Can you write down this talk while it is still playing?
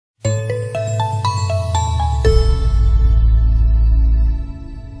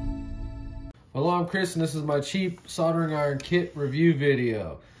I'm Chris and this is my cheap soldering iron kit review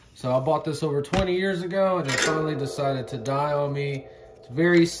video. So I bought this over 20 years ago and it finally decided to die on me. It's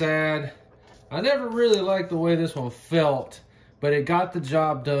very sad. I never really liked the way this one felt, but it got the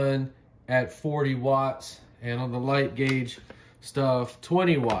job done at 40 watts and on the light gauge stuff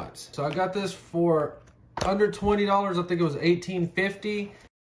 20 watts. So I got this for under $20. I think it was $18.50.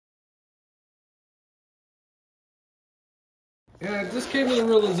 And I just came to the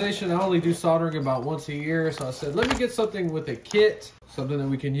realization I only do soldering about once a year. So I said, let me get something with a kit, something that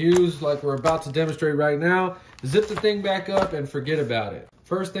we can use like we're about to demonstrate right now. Zip the thing back up and forget about it.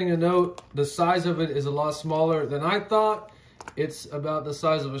 First thing to note, the size of it is a lot smaller than I thought. It's about the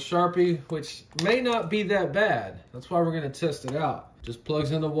size of a Sharpie, which may not be that bad. That's why we're gonna test it out. Just plugs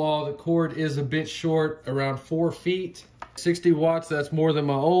in the wall. The cord is a bit short, around 4 feet. 60 watts, that's more than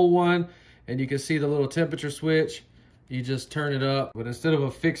my old one. And you can see the little temperature switch. You just turn it up, but instead of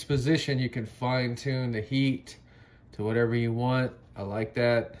a fixed position, you can fine tune the heat to whatever you want. I like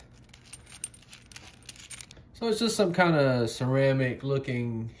that. So it's just some kind of ceramic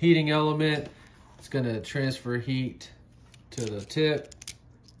looking heating element. It's gonna transfer heat to the tip.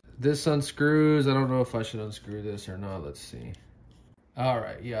 This unscrews. I don't know if I should unscrew this or not. Let's see. All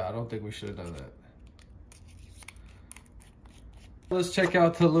right, yeah, I don't think we should have done that. Let's check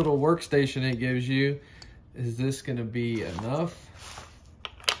out the little workstation it gives you. Is this gonna be enough?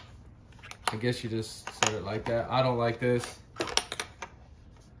 I guess you just set it like that. I don't like this.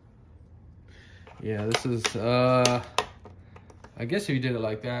 Yeah, this is, I guess if you did it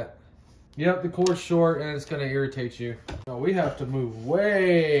like that. Yep, the cord's short and it's gonna irritate you. No, we have to move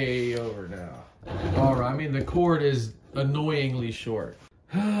way over now. All right, I mean, the cord is annoyingly short.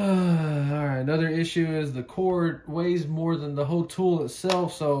 All right, another issue is the cord weighs more than the whole tool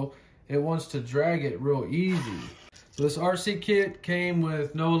itself, so it wants to drag it real easy. So this RC kit came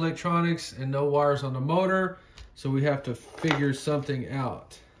with no electronics and no wires on the motor, so we have to figure something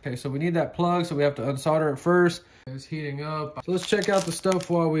out. Okay, so we need that plug, so we have to unsolder it first. It's heating up. So let's check out the stuff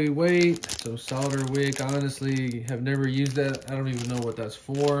while we wait. So solder wick, I honestly have never used that. I don't even know what that's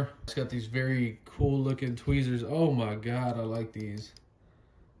for. It's got these very cool looking tweezers. Oh my God, I like these.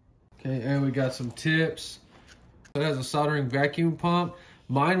 Okay, and we got some tips. It has a soldering vacuum pump.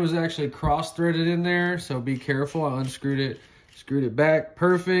 Mine was actually cross-threaded in there, so be careful. I unscrewed it, screwed it back,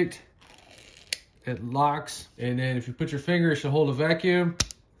 perfect. It locks, and then if you put your finger, it should hold a vacuum.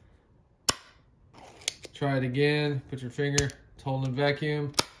 Try it again, put your finger, it's holding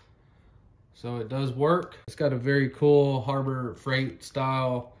vacuum. So it does work. It's got a very cool Harbor Freight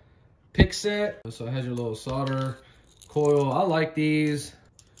style pick set. So it has your little solder coil. I like these.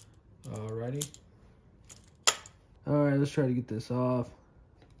 Alrighty. All right, let's try to get this off.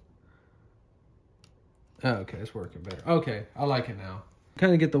 Oh, okay, it's working better. Okay, I like it now.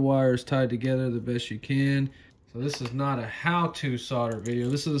 Kind of get the wires tied together the best you can. So this is not a how-to solder video.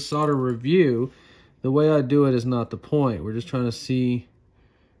 This is a solder review. The way I do it is not the point. We're just trying to see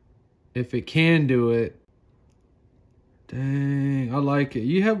if it can do it. Dang, I like it.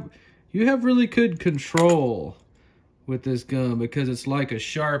 You have really good control with this gun because it's like a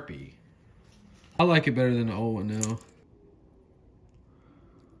Sharpie. I like it better than the old one now.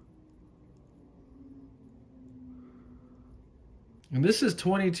 And this is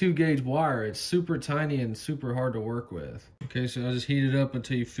 22 gauge wire. It's super tiny and super hard to work with. Okay, so I just heat it up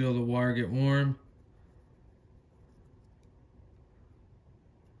until you feel the wire get warm.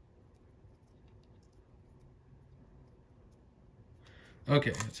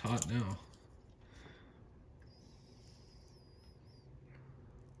 Okay, it's hot now.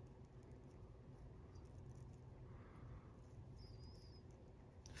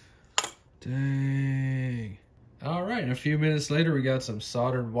 Dang. All right, a few minutes later, we got some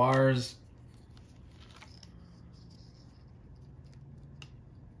soldered wires.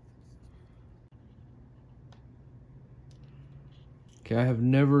 Okay, I have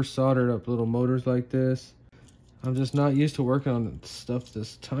never soldered up little motors like this. I'm just not used to working on stuff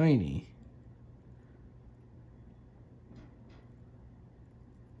this tiny.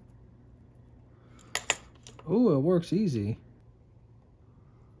 Oh, it works easy.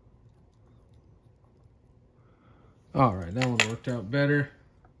 All right, that one worked out better.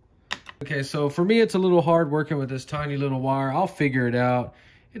 Okay, so for me, it's a little hard working with this tiny little wire. I'll figure it out.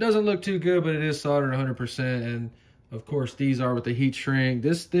 It doesn't look too good, but it is soldered 100%. And of course, these are with the heat shrink.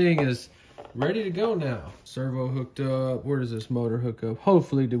 This thing is ready to go now. Servo hooked up. Where does this motor hook up?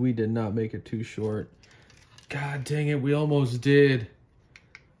 Hopefully we did not make it too short. God dang it, we almost did.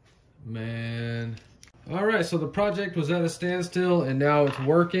 Man. All right, so the project was at a standstill and now it's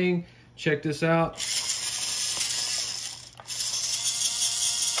working. Check this out.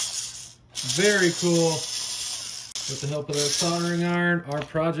 Very cool. With the help of that soldering iron, our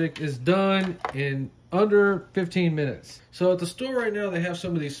project is done in under 15 minutes. So at the store right now, they have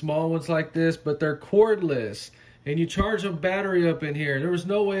some of these small ones like this, but they're cordless. And you charge a battery up in here. There was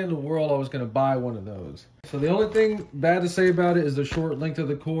no way in the world I was going to buy one of those. So the only thing bad to say about it is the short length of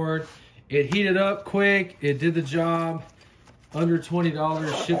the cord. It heated up quick. It did the job. Under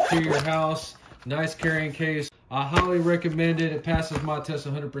 $20, shipped to your house. Nice carrying case. I highly recommend it. It passes my test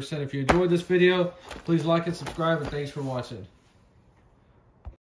 100%. If you enjoyed this video, please like and subscribe, and thanks for watching.